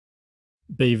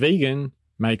Be vegan,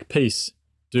 make peace,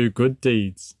 do good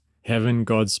deeds. Heaven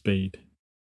Godspeed.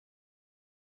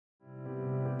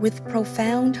 With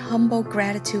profound, humble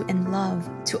gratitude and love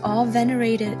to all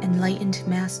venerated enlightened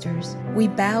masters, we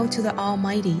bow to the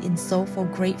Almighty in soulful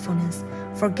gratefulness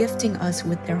for gifting us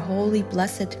with their holy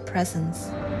blessed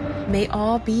presence. May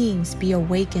all beings be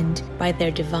awakened by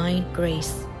their divine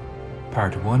grace.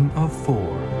 Part 1 of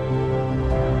 4.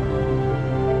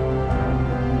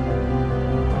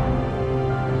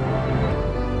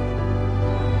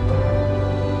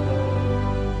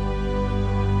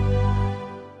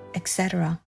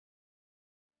 Etc.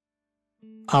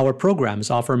 Our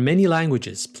programs offer many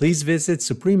languages. Please visit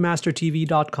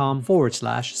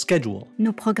suprememastertv.com/schedule.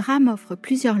 Nos programmes offrent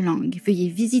plusieurs langues. Veuillez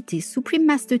visiter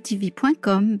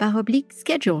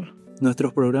suprememastertv.com/schedule.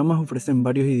 Nuestros programas ofrecen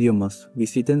varios idiomas.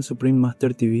 Visiten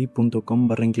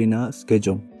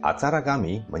suprememastertv.com/schedule. Acara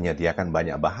kami menyediakan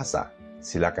banyak bahasa.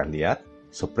 Silakan lihat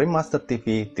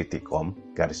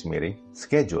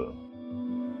suprememastertv.com/schedule.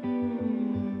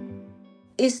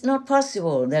 It's not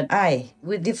possible that I,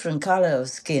 with different color of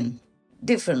skin,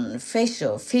 different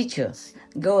facial features,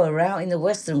 go around in the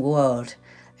Western world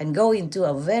and go into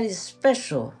a very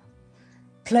special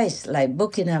place like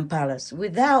Buckingham Palace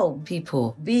without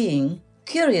people being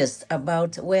curious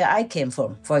about where I came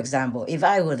from, for example, if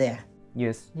I were there.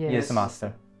 Yes,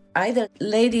 Master. Either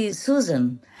Lady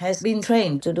Susan has been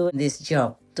trained to do this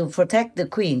job, to protect the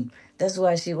Queen. That's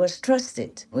why she was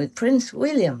trusted with Prince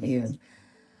William even.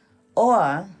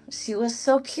 Or she was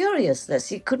so curious that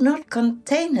she could not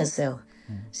contain herself.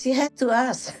 She had to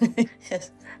ask.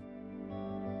 Yes.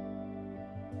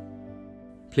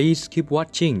 Please keep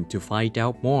watching to find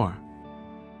out more.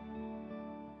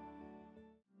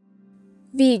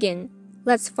 Vegan.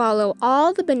 Let's follow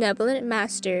all the benevolent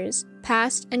masters,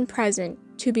 past and present,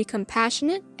 to be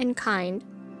compassionate and kind.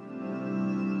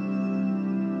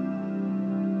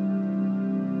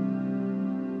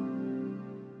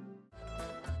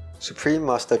 Supreme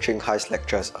Master Ching Hai's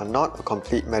lectures are not a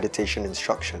complete meditation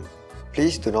instruction.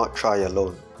 Please do not try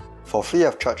alone. For free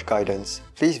of charge guidance,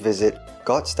 please visit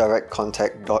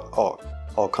godsdirectcontact.org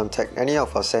or contact any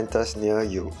of our centers near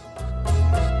you.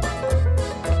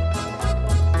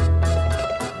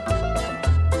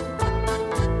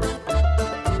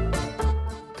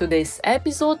 Today's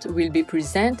episode will be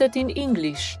presented in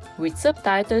English with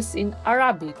subtitles in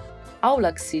Arabic,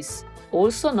 Aulaxis,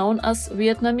 also known as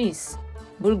Vietnamese,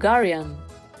 Bulgarian,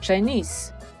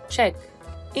 Chinese, Czech,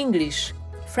 English,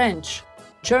 French,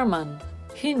 German,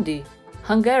 Hindi,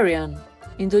 Hungarian,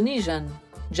 Indonesian,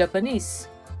 Japanese,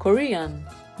 Korean,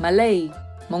 Malay,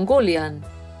 Mongolian,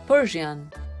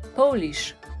 Persian,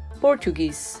 Polish,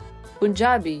 Portuguese,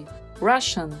 Punjabi,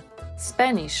 Russian,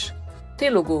 Spanish,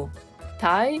 Telugu,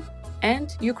 Thai,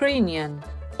 and Ukrainian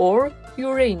or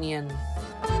Uranian.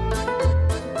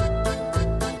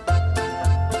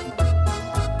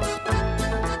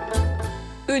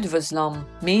 Üdvözlöm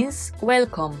means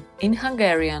welcome in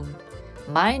Hungarian.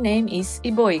 My name is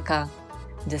Iboika.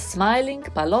 The smiling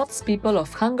Palots people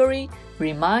of Hungary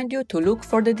remind you to look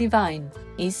for the divine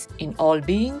is in all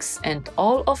beings and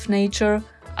all of nature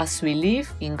as we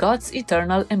live in God's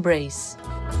eternal embrace.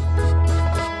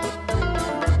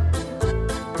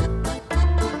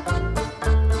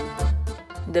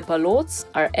 The Palots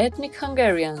are ethnic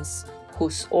Hungarians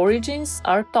whose origins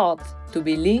are thought to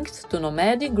be linked to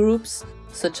nomadic groups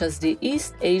such as the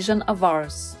East Asian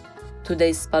Avars.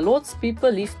 Today's Palots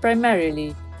people live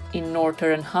primarily in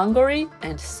northern Hungary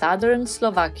and southern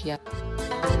Slovakia.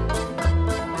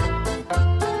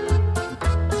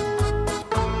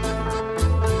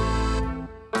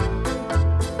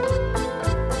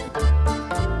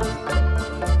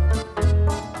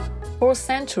 For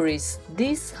centuries,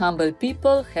 these humble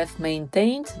people have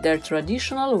maintained their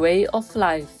traditional way of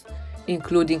life,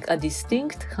 including a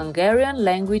distinct Hungarian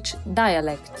language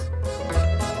dialect.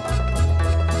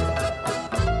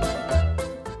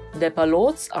 The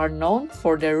Palots are known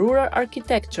for their rural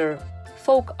architecture,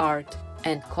 folk art,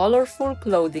 and colorful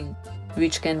clothing,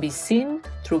 which can be seen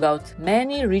throughout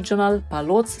many regional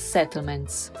Palots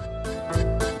settlements.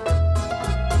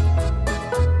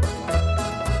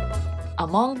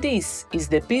 Among these is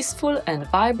the peaceful and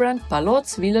vibrant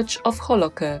Palots village of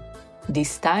Holokö.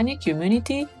 This tiny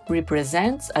community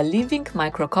represents a living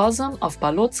microcosm of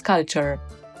Palots culture,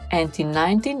 and in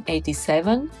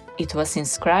 1987 it was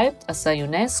inscribed as a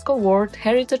UNESCO World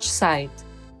Heritage Site.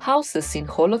 Houses in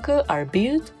Holokö are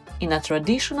built in a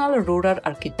traditional rural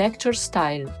architecture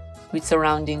style, with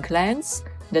surrounding lands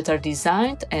that are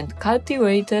designed and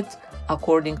cultivated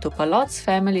according to Palots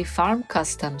family farm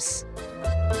customs.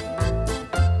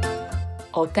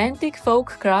 Authentic folk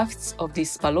crafts of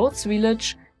this Palots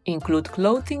village include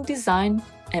clothing design,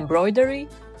 embroidery,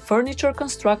 furniture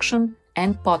construction,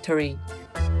 and pottery.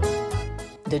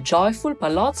 The joyful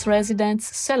Palots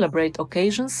residents celebrate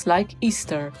occasions like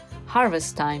Easter,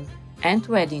 harvest time, and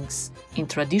weddings in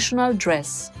traditional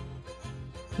dress.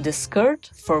 The skirt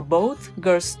for both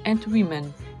girls and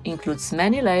women includes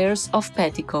many layers of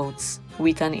petticoats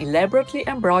with an elaborately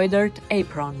embroidered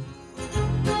apron.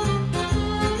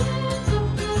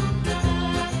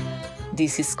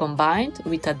 This is combined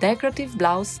with a decorative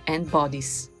blouse and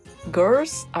bodice.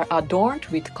 Girls are adorned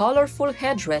with colorful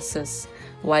headdresses,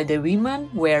 while the women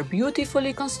wear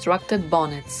beautifully constructed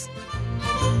bonnets.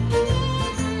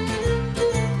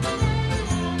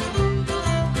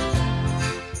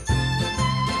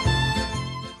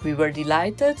 We were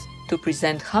delighted to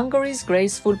present Hungary's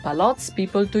graceful Palots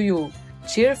people to you,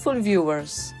 cheerful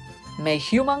viewers. May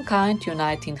humankind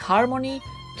unite in harmony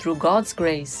through God's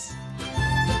grace.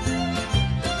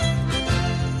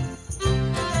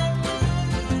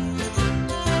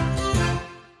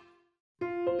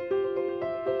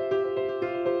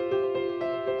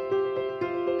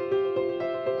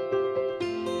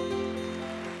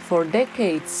 For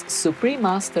decades, Supreme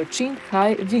Master Ching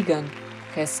Hai Vigan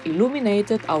has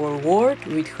illuminated our world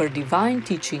with her divine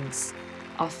teachings.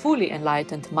 A fully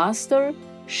enlightened master,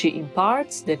 she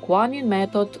imparts the Kuan Yin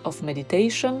method of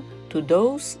meditation to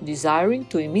those desiring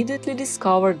to immediately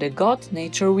discover the God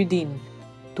nature within,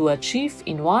 to achieve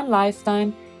in one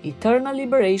lifetime eternal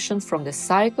liberation from the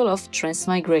cycle of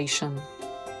transmigration.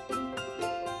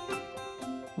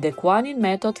 The Kuan Yin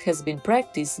method has been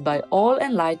practiced by all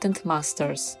enlightened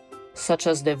masters, such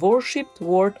as the worshipped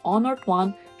world-honored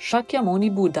one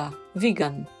Shakyamuni Buddha,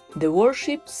 vegan, the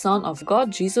worshipped Son of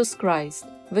God Jesus Christ,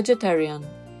 vegetarian,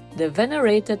 the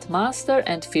venerated Master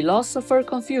and Philosopher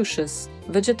Confucius,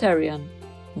 vegetarian,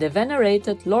 the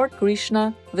venerated Lord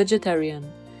Krishna, vegetarian,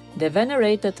 the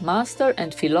venerated Master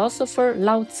and Philosopher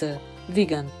Lao Tzu,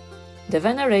 vegan, the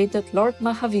venerated Lord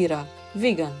Mahavira,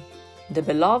 vegan, the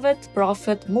beloved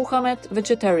Prophet Muhammad,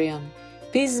 vegetarian,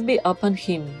 peace be upon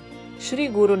him, Sri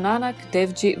Guru Nanak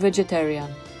Dev Ji, vegetarian,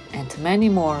 and many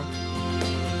more.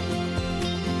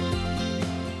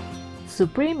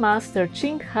 Supreme Master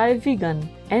Ching Hai Vigan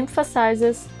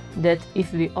emphasizes that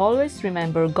if we always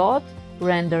remember God,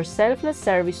 render selfless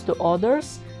service to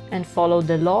others, and follow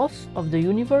the laws of the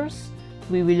universe,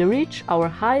 we will reach our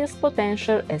highest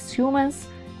potential as humans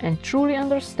and truly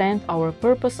understand our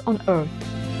purpose on earth.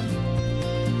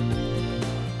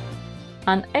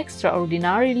 An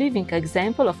extraordinary living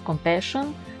example of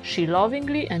compassion, she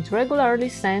lovingly and regularly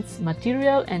sends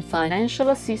material and financial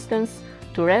assistance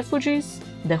to refugees,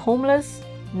 the homeless,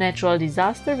 natural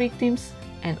disaster victims,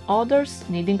 and others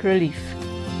needing relief.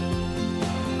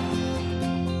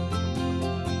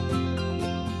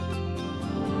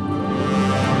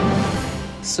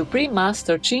 Supreme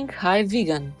Master Ching Hai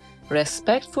Vigan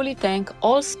respectfully thank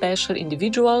all special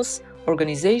individuals,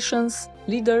 organizations,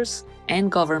 leaders, and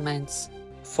governments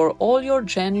for all your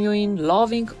genuine,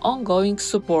 loving, ongoing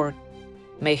support.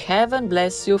 May heaven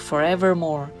bless you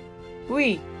forevermore.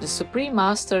 We, the Supreme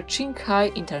Master Ching Hai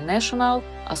International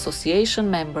Association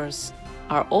members,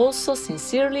 are also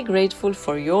sincerely grateful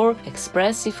for your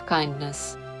expressive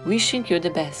kindness, wishing you the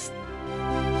best.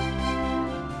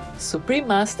 Supreme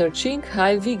Master Ching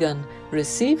Hai Vigan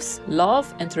receives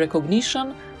love and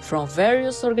recognition from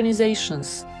various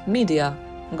organizations, media,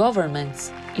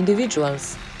 governments,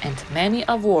 individuals, and many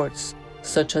awards,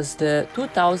 such as the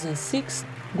 2006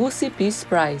 Gusi Peace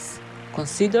Prize,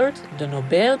 considered the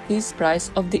Nobel Peace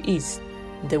Prize of the East,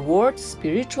 the World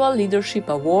Spiritual Leadership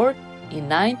Award in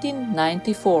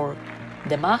 1994,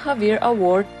 the Mahavir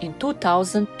Award in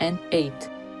 2008,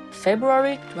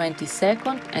 February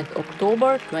 22nd and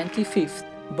October 25th,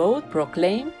 both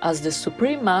proclaimed as the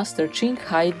Supreme Master Ching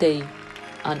Hai Day,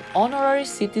 an honorary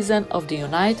citizen of the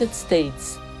United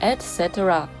States,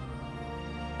 etc.,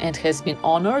 and has been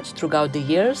honored throughout the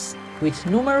years with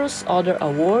numerous other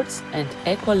awards and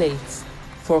accolades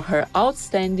for her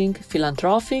outstanding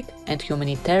philanthropic and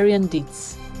humanitarian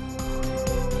deeds.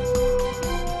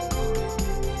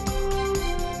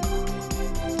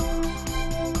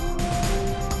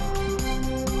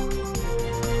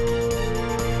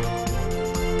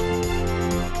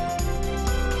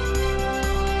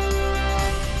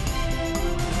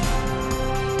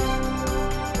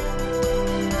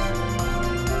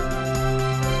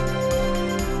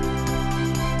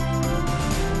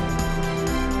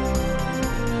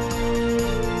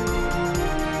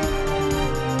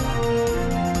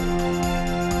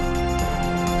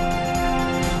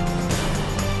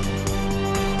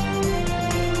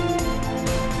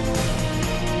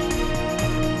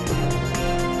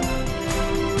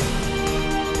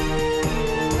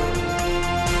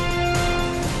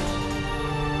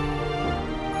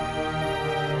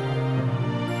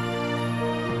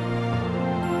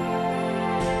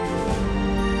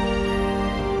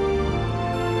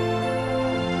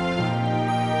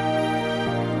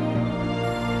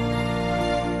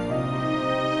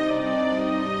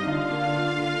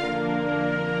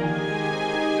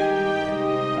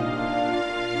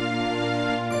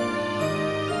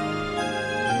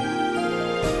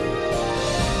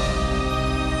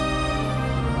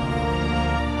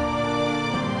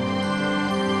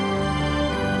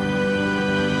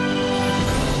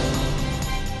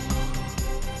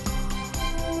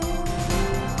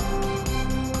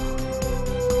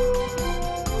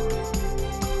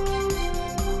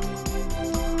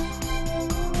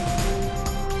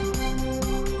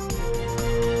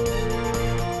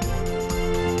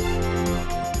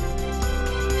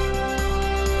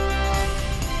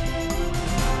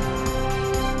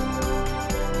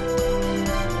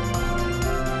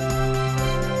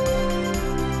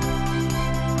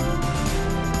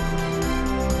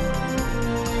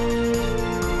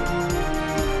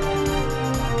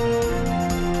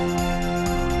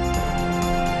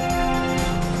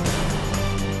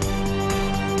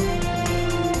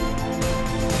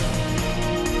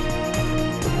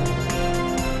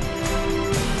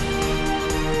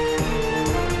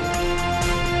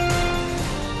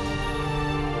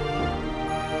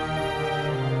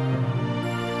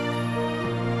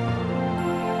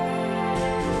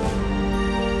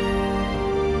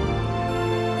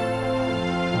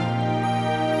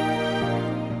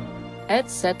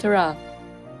 etc.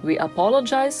 We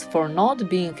apologize for not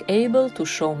being able to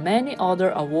show many other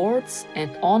awards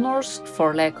and honors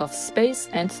for lack of space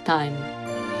and time.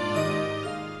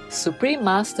 Supreme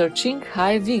Master Ching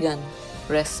Hai Vegan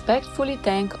respectfully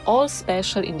thank all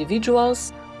special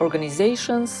individuals,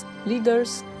 organizations,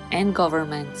 leaders, and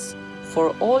governments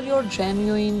for all your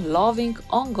genuine, loving,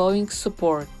 ongoing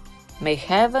support. May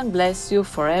heaven bless you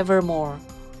forevermore.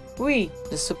 We,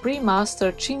 the Supreme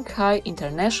Master Ching Hai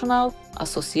International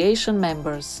Association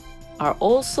members, are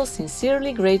also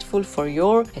sincerely grateful for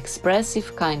your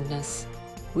expressive kindness.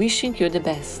 Wishing you the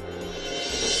best.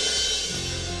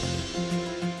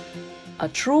 A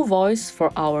true voice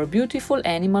for our beautiful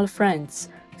animal friends,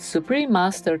 Supreme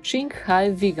Master Ching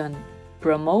Hai Vegan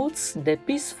promotes the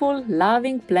peaceful,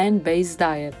 loving plant-based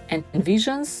diet and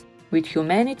envisions with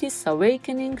humanity's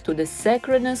awakening to the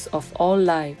sacredness of all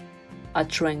life. A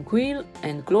tranquil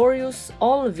and glorious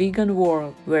all-vegan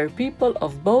world where people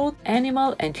of both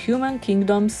animal and human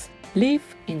kingdoms live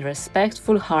in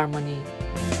respectful harmony.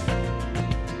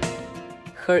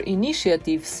 Her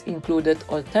initiatives included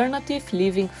alternative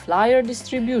living flyer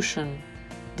distribution,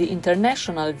 the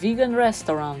international vegan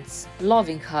restaurants,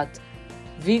 Loving Hut,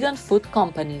 vegan food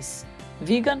companies,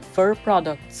 vegan fur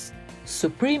products,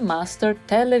 Supreme Master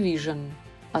Television,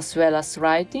 as well as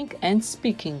writing and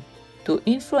speaking to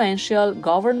influential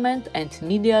government and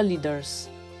media leaders,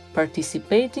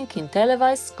 participating in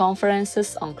televised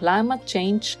conferences on climate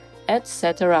change,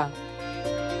 etc.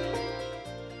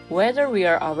 Whether we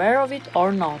are aware of it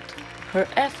or not, her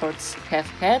efforts have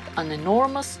had an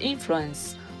enormous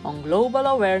influence on global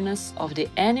awareness of the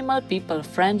animal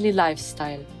people-friendly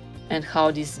lifestyle and how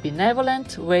this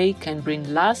benevolent way can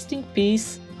bring lasting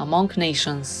peace among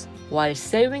nations, while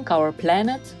saving our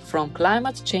planet from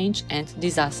climate change and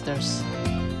disasters.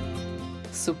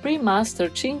 Supreme Master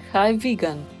Ching Hai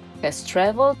Vegan has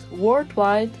traveled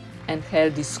worldwide and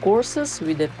held discourses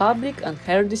with the public and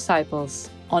her disciples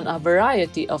on a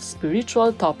variety of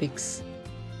spiritual topics.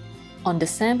 On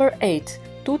December 8,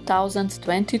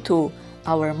 2022,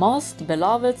 our most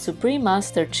beloved Supreme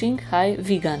Master Ching Hai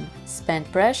Vegan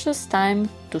spent precious time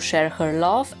to share her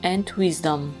love and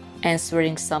wisdom,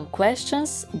 answering some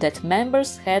questions that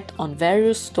members had on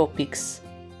various topics.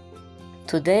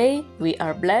 Today, we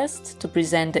are blessed to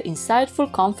present the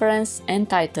insightful conference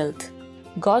entitled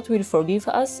God Will Forgive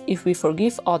Us If We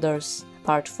Forgive Others,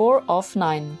 Part 4 of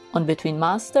 9, on Between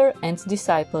Master and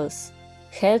Disciples,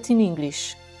 held in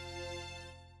English.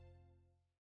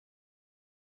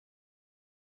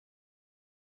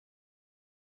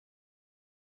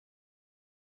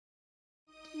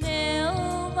 Nếu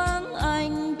vắng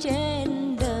anh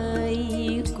trên đời,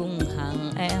 cùng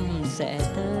hàng em sẽ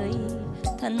tới,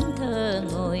 thẫn thờ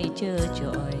ngồi chờ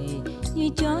trọi như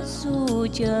chó dù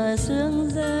chờ sương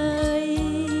rơi.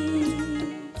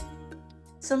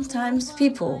 Sometimes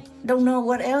people don't know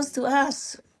what else to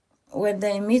ask when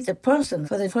they meet a person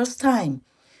for the first time.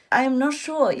 I am not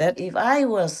sure that if I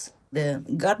was the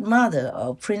godmother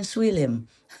of Prince William,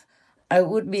 I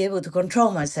would be able to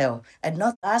control myself and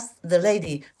not ask the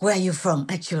lady, where are you from,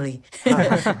 actually?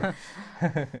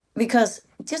 Because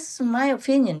just my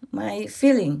opinion, my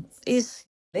feeling is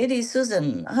Lady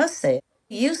Susan Hussey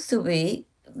used to be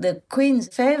the Queen's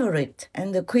favorite,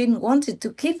 and the Queen wanted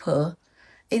to keep her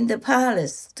in the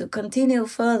palace to continue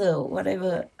further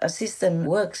whatever assistant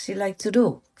work she liked to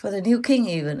do for the new king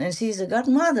even. And she's a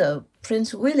godmother of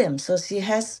Prince William, so she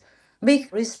has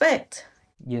big respect.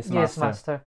 Yes,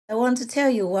 Master. I want to tell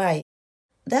you why.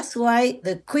 That's why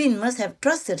the Queen must have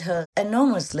trusted her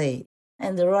enormously,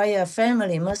 and the royal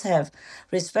family must have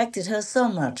respected her so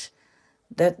much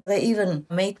that they even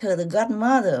made her the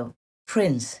godmother of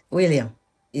Prince William.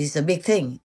 It's a big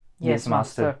thing. Yes,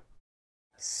 Master.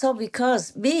 So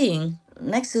because being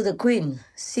next to the Queen,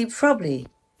 she probably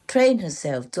trained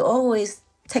herself to always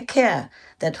take care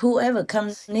that whoever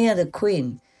comes near the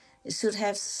Queen should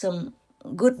have some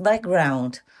good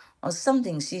background or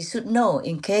something she should know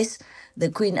in case the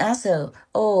Queen asks her,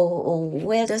 oh,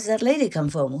 where does that lady come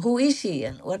from? Who is she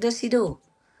and what does she do?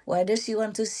 Why does she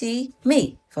want to see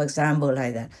me, for example,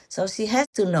 like that? So she has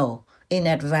to know in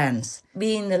advance,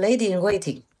 being the lady in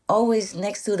waiting, always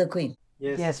next to the Queen.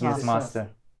 Yes, Master.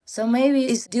 So maybe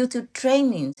it's due to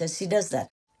training that she does that.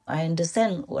 I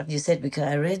understand what you said because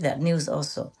I read that news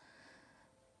also.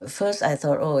 First I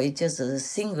thought, oh, it's just a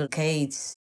single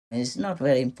case. It's not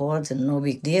very important, no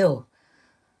big deal.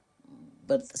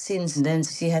 But since then,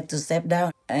 she had to step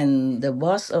down. And the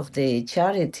boss of the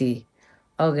charity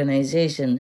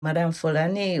organization, Madame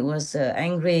Folani, was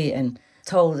angry and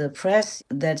told the press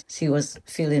that she was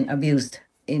feeling abused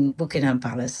in Buckingham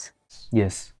Palace.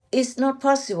 Yes. It's not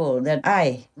possible that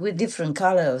I, with different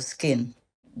color of skin,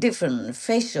 different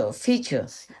facial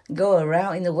features, go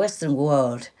around in the Western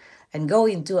world and go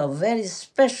into a very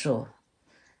special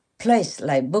place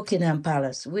like Buckingham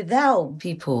Palace without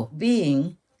people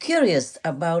being curious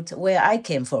about where I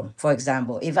came from, for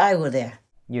example, if I were there.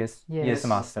 Yes,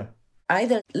 Master.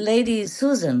 Either Lady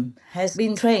Susan has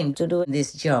been trained to do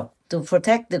this job, to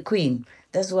protect the Queen.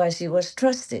 That's why she was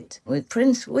trusted with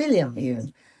Prince William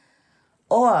even.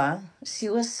 Or she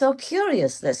was so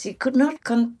curious that she could not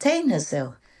contain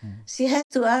herself. She had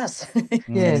to ask.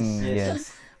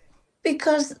 Yes.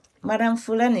 Because Madame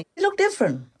Fulani looked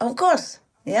different, of course.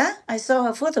 Yeah, I saw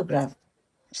her photograph.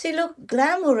 She looked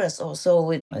glamorous also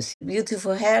with a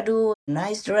beautiful hairdo,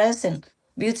 nice dress, and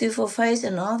beautiful face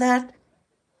and all that.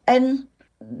 And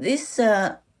this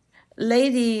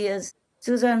lady,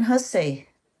 Susan Hussey,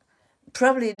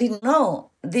 probably didn't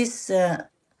know this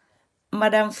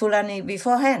Madame Fulani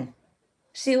beforehand.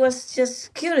 She was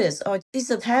just curious, or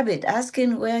it's a habit,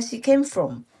 asking where she came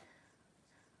from.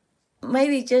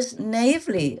 Maybe just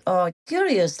naively or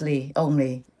curiously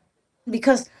only.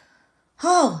 Because,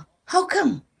 oh, how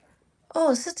come?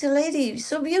 Oh, such a lady,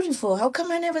 so beautiful. How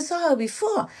come I never saw her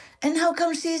before? And how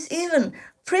come she's even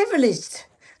privileged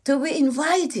to be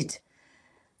invited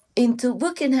into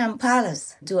Buckingham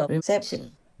Palace to a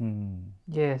reception?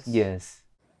 Yes.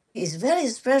 It's very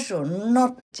special.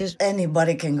 Not just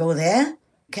anybody can go there.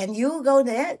 Can you go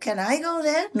there? Can I go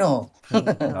there? No.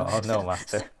 No,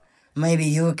 Master. Maybe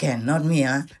you can, not me,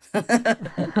 huh?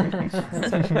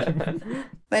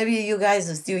 Maybe you guys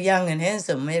are still young and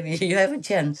handsome. Maybe you have a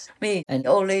chance. Me, an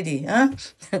old lady, huh?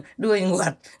 Doing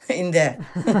what in there?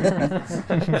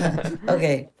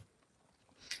 Okay.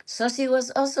 So she was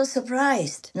also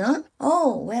surprised, no?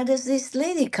 Oh, where does this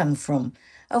lady come from?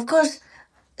 Of course,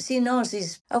 she knows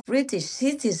she's a British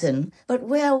citizen, but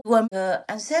where were her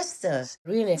ancestors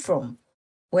really from?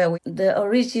 Where were the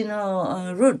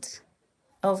original roots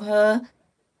of her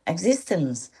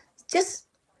existence? Just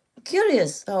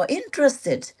curious or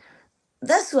interested.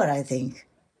 That's what I think.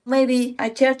 Maybe I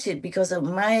judged it because of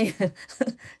my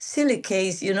silly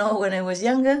case, when I was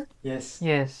younger. Yes.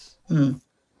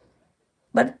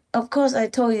 But of course, I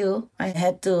told you I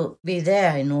had to be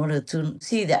there in order to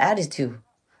see the attitude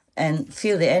and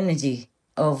feel the energy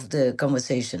of the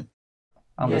conversation.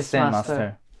 Understand,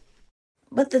 Master.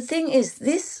 But the thing is,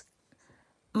 this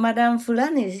Madame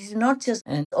Fulani is not just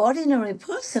an ordinary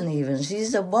person even.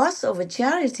 She's the boss of a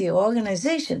charity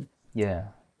organization. Yeah.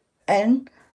 And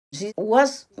she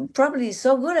was probably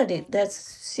so good at it that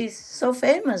she's so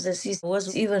famous that she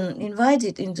was even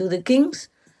invited into the king's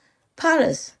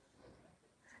palace.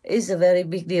 It's a very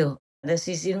big deal that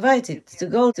she's invited to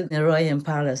go to the royal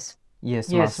palace.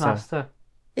 Yes, Master.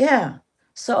 Yeah.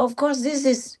 So, of course, this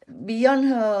is beyond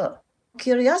her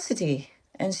curiosity,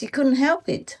 and she couldn't help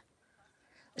it.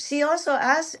 She also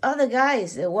asked other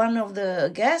guys. One of the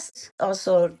guests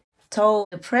also told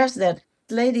the press that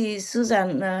Lady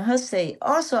Susan Hussey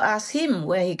also asked him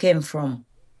where he came from.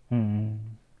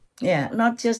 Yeah,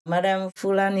 not just Madame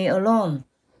Fulani alone.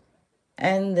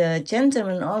 And the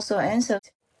gentleman also answered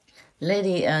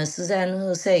Lady Susan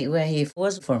Hussey where he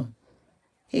was from.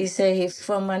 He said he's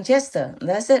from Manchester.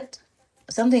 That's it.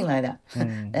 Something like that.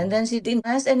 And then she didn't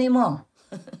ask anymore.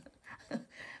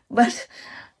 But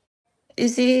you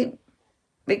see,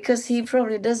 because he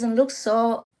probably doesn't look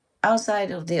so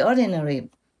outside of the ordinary,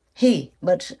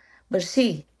 but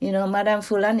she, Madame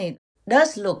Fulani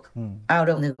does look out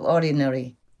of the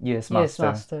ordinary. Yes,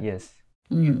 Master. Yes.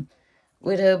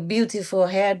 With her beautiful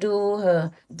hairdo,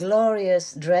 her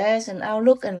glorious dress and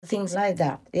outlook and things like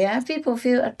that. Yeah, people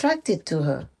feel attracted to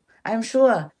her. I'm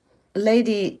sure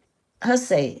Lady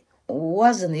Hussey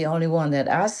wasn't the only one that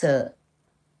asked her,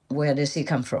 where does she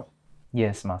come from?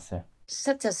 Yes, Master.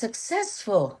 Such a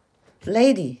successful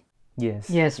lady. Yes,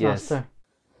 Master.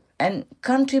 And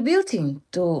contributing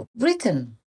to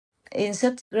Britain in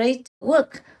such great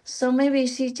work. So maybe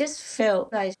she just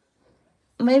felt like,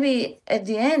 maybe at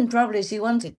the end, probably she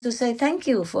wanted to say thank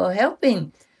you for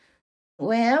helping.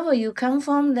 Wherever you come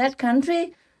from, that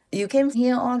country, you came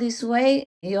here all this way,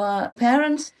 your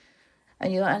parents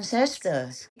and your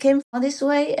ancestors came all this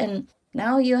way, and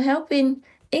now you're helping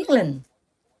England.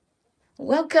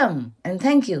 Welcome and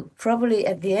thank you. Probably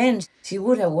at the end, she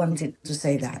would have wanted to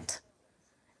say that.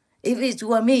 If it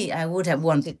were me, I would have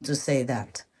wanted to say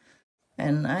that.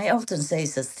 And I often say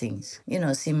such things,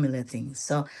 similar things.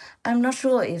 So I'm not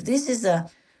sure if this is a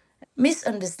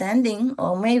misunderstanding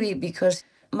or maybe because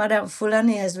Madame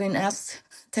Fulani has been asked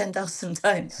 10,000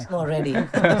 times already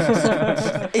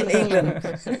in England.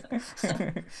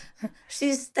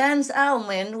 She stands out,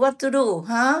 man. What to do,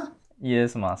 huh?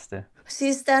 Yes, master.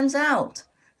 She stands out.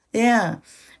 Yeah.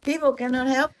 People cannot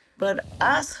help but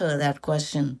ask her that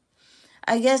question.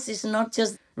 I guess it's not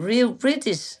just real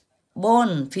British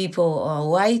born people or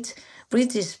white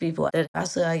British people that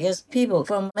ask her. I guess people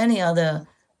from many other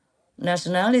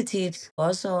nationalities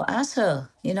also ask her,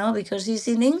 because she's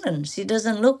in England. She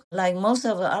doesn't look like most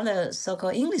of the other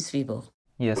so-called English people.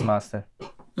 Yes, master.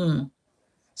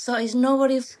 So it's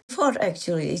nobody's fault,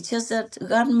 actually. It's just that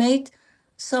God made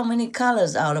so many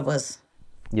colors out of us.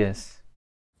 Yes.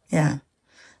 Yeah,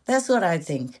 that's what I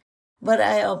think. But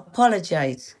I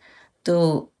apologize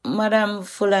to Madame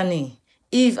Fulani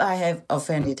if I have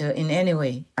offended her in any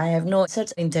way. I have no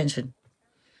such intention.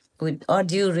 With all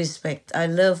due respect, I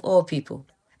love all people.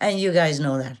 And you guys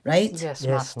know that, right? Yes,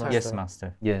 master. Yes,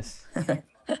 master. Yes.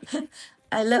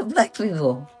 I love black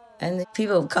people and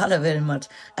people of color very much.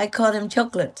 I call them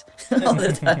chocolate all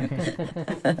the time.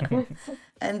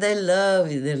 And they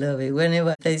love it. They love it.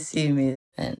 Whenever they see me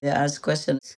and they ask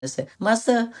questions, they say,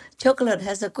 Master, chocolate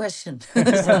has a question.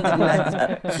 Something like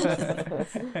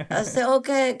that. I say,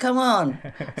 okay, come on.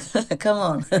 Come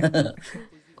on.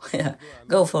 Yeah,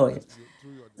 go for it.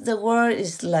 The world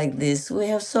is like this. We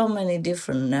have so many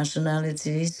different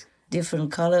nationalities,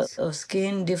 different colors of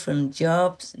skin, different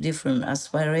jobs, different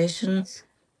aspirations,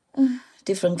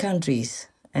 different countries.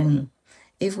 And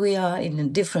if we are in a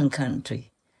different country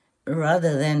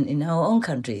rather than in our own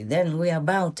country, then we are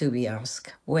bound to be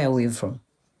asked where we're from.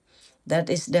 That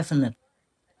is definite.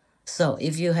 So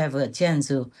if you have a chance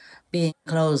to be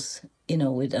close,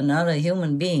 with another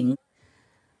human being,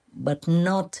 but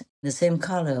not the same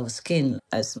color of skin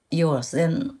as yours,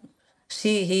 then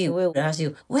he will ask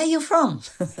you, where are you from?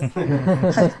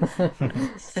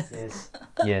 Yes.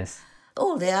 Yes.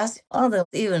 Oh, they ask other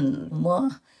even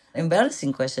more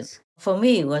embarrassing questions. For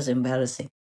me, it was embarrassing.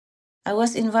 I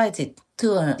was invited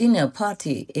to a dinner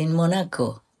party in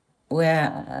Monaco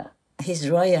where His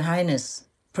Royal Highness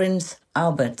Prince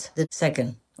Albert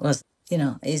II was,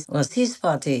 it was his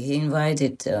party. He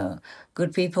invited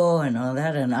good people and all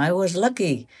that, and I was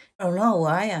lucky. I don't know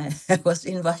why I was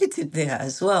invited there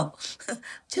as well.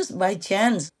 Just by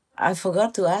chance. I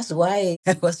forgot to ask why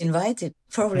I was invited.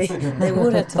 Probably they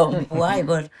would have told me why,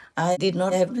 but I did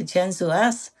not have the chance to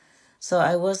ask. So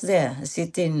I was there,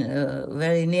 sitting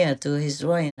very near to His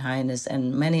Royal Highness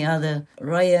and many other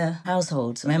royal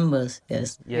households members.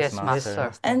 Yes. Yes,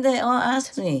 master. And they all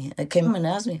asked me, came and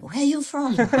asked me, where are you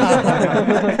from?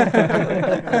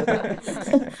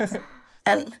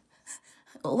 And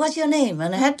what's your name?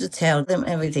 And I had to tell them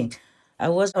everything. I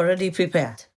was already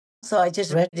prepared. So I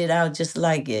just read it out just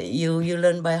like you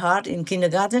learn by heart in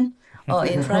kindergarten or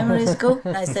in primary school.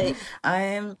 I say, I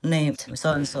am named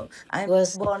so-and-so. I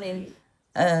was born in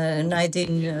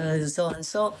 19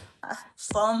 so-and-so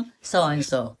from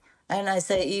so-and-so. And I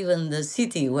say even the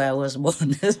city where I was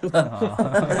born as well.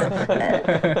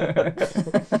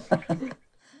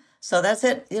 So that's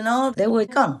it. They were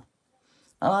gone.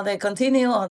 Or they continue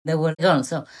or they were gone.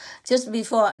 So just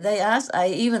before they asked, I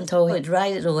even told it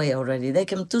right away already. They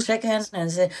came to shake hands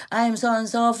and say, I am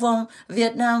so-and-so from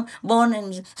Vietnam, born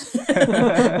in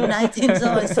 19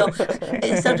 so-and-so,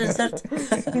 in such and such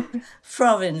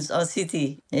province or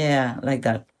city. Yeah, like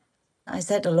that. I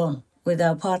sat alone,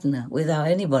 without partner, without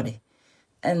anybody.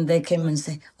 And they came and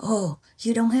say, oh,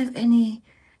 you don't have any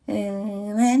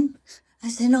man? I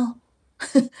said, no.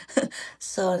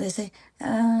 So they say,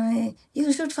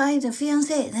 you should find a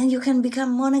fiancé, then you can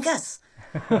become monogamous.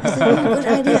 I said, oh, good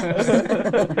idea.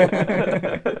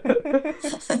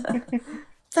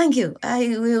 Thank you.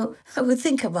 I will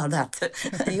think about that.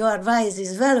 Your advice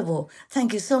is valuable.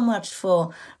 Thank you so much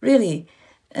for really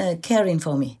caring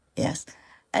for me. Yes.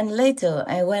 And later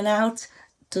I went out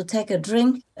to take a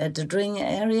drink at the drink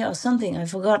area or something. I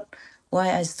forgot why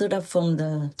I stood up from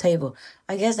the table.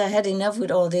 I guess I had enough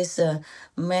with all this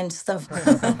man stuff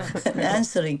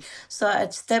answering. So I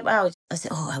stepped out. I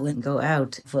said, I will go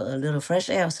out for a little fresh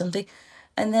air or something.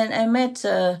 And then I met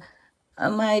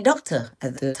my doctor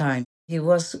at the time. He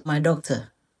was my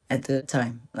doctor at the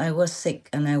time. I was sick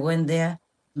and I went there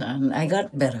and I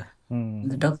got better.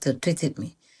 The doctor treated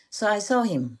me. So I saw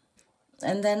him.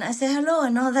 And then I said hello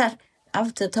and all that.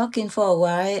 After talking for a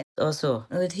while also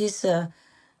with his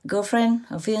girlfriend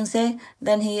or fiancé,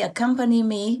 then he accompanied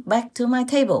me back to my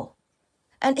table.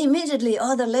 And immediately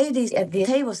all the ladies at the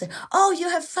table said, oh, you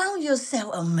have found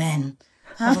yourself a man.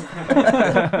 Huh?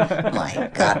 My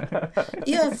God.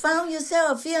 You have found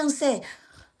yourself a fiancé.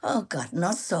 Oh, God,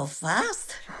 not so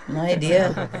fast, my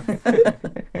dear.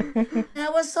 I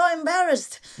was so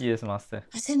embarrassed. Yes, master.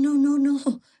 I said,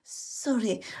 no.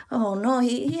 Sorry. Oh, no,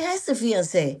 he has a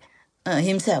fiancé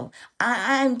himself.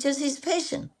 I'm just his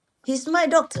patient. He's my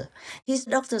doctor. He's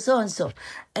Dr. So-and-so.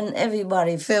 And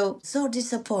everybody felt so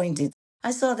disappointed.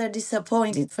 I saw their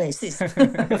disappointed faces.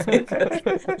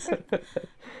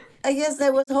 I guess they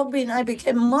was hoping I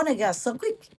became monogamous so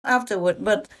quick afterward,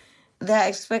 but their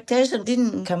expectation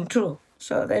didn't come true.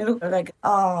 So they look like,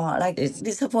 like it's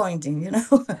disappointing, you know.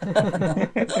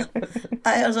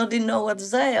 I also didn't know what to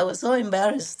say. I was so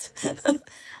embarrassed.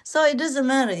 So it doesn't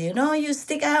matter, you know, you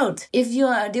stick out. If you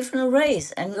are a different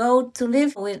race and go to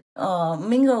live with or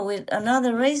mingle with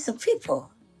another race of people.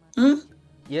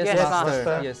 Yes,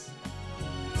 Master. Yes.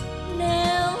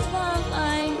 Nếu vắng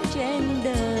anh trên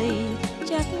đời,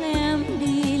 chắc em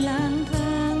đi lang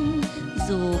thang.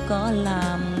 Dù có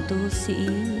làm tu sĩ,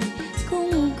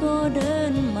 cũng cô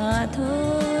đơn mà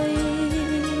thôi.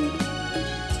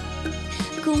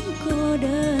 Cũng cô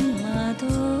đơn mà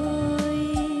thôi.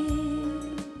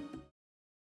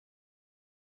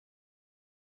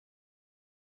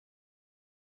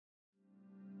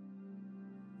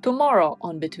 Tomorrow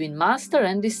on Between Master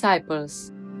and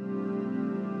Disciples.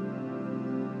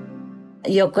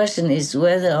 Your question is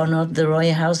whether or not the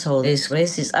royal household is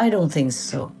racist. I don't think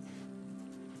so.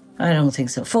 I don't think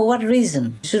so. For what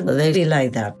reason should they be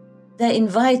like that? They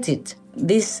invited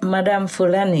this Madame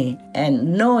Fulani,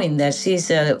 and knowing that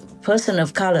she's a person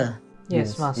of color.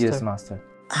 Yes, Master. Yes, Master.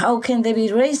 How can they be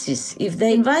racist if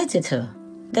they invited her?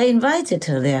 They invited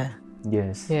her there.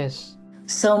 Yes. Yes.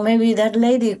 So maybe that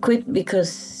lady quit because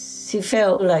she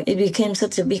felt like it became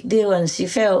such a big deal and she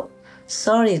felt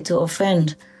sorry to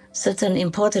offend such an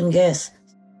important guest.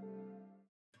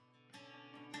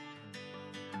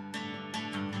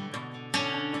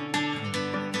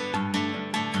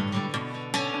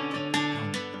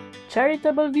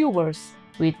 Charitable viewers,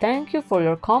 we thank you for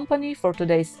your company for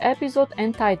today's episode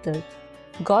entitled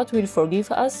God Will Forgive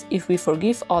Us If We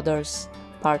Forgive Others,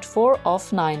 Part 4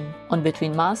 of 9 on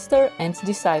Between Master and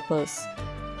Disciples.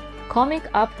 Coming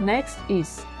up next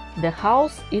is The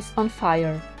House is on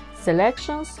Fire,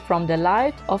 Selections from the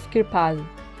Light of Kirpal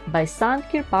by Sant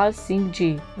Kirpal Singh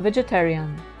Ji,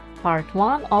 Vegetarian, Part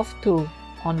 1 of 2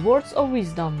 on Words of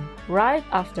Wisdom, right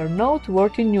after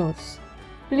noteworthy news.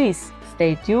 Please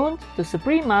stay tuned to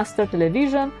Supreme Master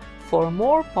Television for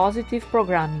more positive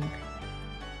programming.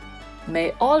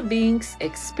 May all beings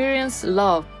experience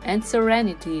love and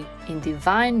serenity in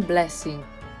divine blessing.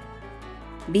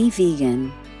 Be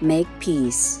vegan, make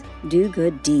peace, do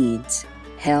good deeds,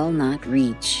 hell not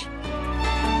reach.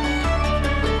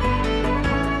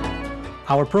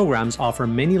 Our programs offer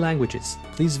many languages.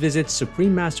 Please visit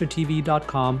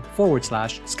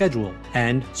suprememastertv.com/schedule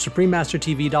and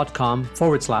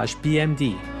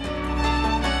suprememastertv.com/BMD.